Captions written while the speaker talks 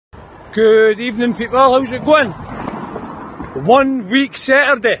Good evening people, how's it going? 1 week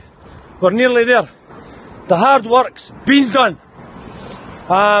Saturday, we're nearly there. The hard work's been done.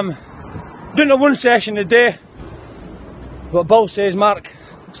 Doing the one session a day. What Bill says, Mark,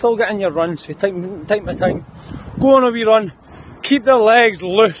 still getting your runs from time to time. Go on a wee run, keep the legs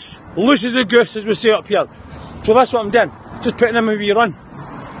loose. Loose as a goose, as we say up here. So that's what I'm doing, just putting in a wee run.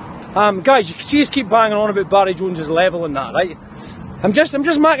 Guys, you can see us keep banging on about Barry Jones's level and that, right? I'm just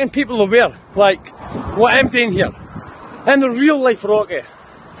making people aware, like, what I'm doing here. In the real life Rocky.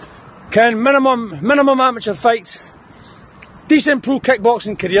 Can minimum amateur fights, decent pro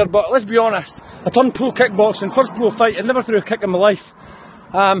kickboxing career, but let's be honest, I turned pro kickboxing, first pro fight, I never threw a kick in my life.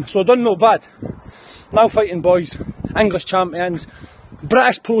 So I done no bad. Now fighting boys, English champions,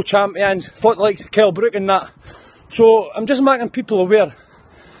 British pro champions, fought the likes of Kell Brook and that. So I'm just making people aware.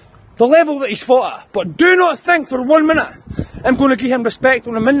 The level that he's fought at, but do not think for 1 minute I'm going to give him respect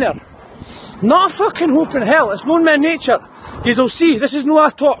when I'm in there. Not a fucking hope in hell, it's known my nature. You'll see, this is no a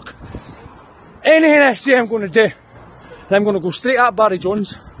talk. Anything I say I'm going to do, and I'm going to go straight at Barry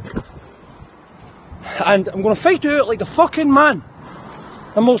Jones, and I'm going to fight it out like a fucking man,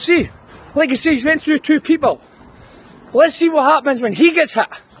 and we'll see. Like I say, he's went through 2 people. Let's see what happens when he gets hit.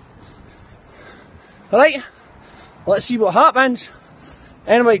 Alright? Let's see what happens.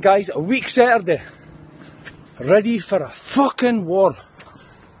 Anyway guys, a week Saturday. Ready for a fucking war.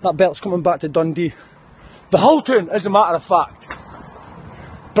 That belt's coming back to Dundee. The whole town, as a matter of fact.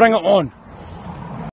 Bring it on.